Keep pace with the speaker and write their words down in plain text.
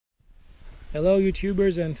Hello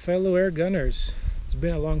YouTubers and fellow air gunners. It's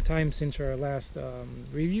been a long time since our last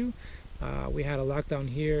review. We had a lockdown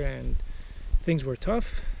here and things were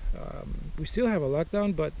tough. We still have a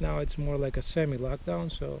lockdown, but now it's more like a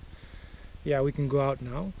semi-lockdown, so yeah, we can go out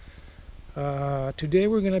now. Today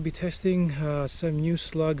we're going to be testing some new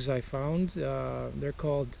slugs I found. They're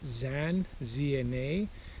called ZAN, Z-N-A,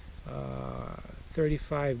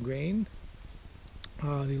 35 grain.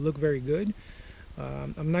 They look very good.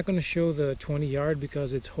 I'm not going to show the 20 yard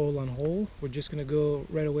because it's hole on hole. We're just going to go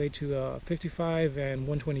right away to 55 and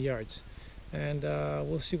 120 yards. And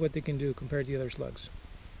we'll see what they can do compared to the other slugs.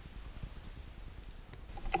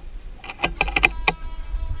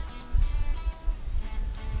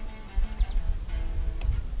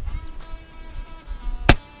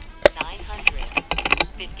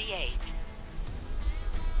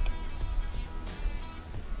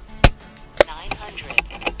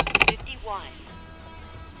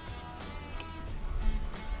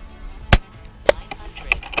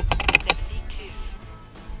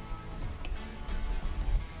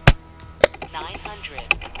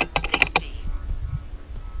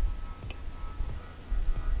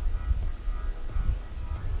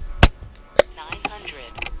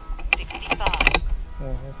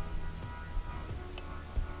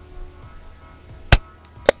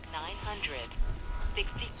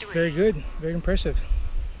 It's very good, very impressive.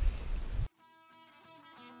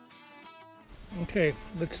 Okay,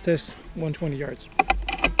 let's test 120 yards.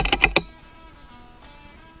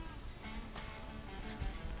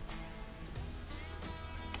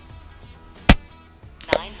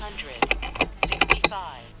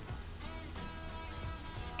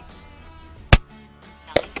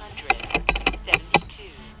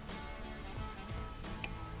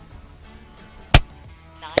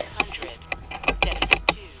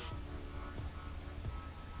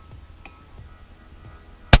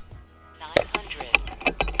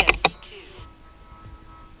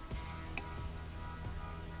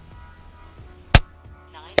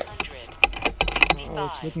 Oh,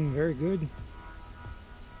 it's looking very good.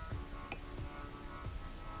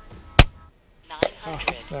 Ah,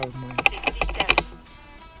 that was mine.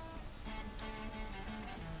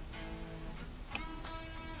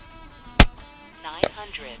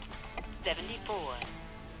 974.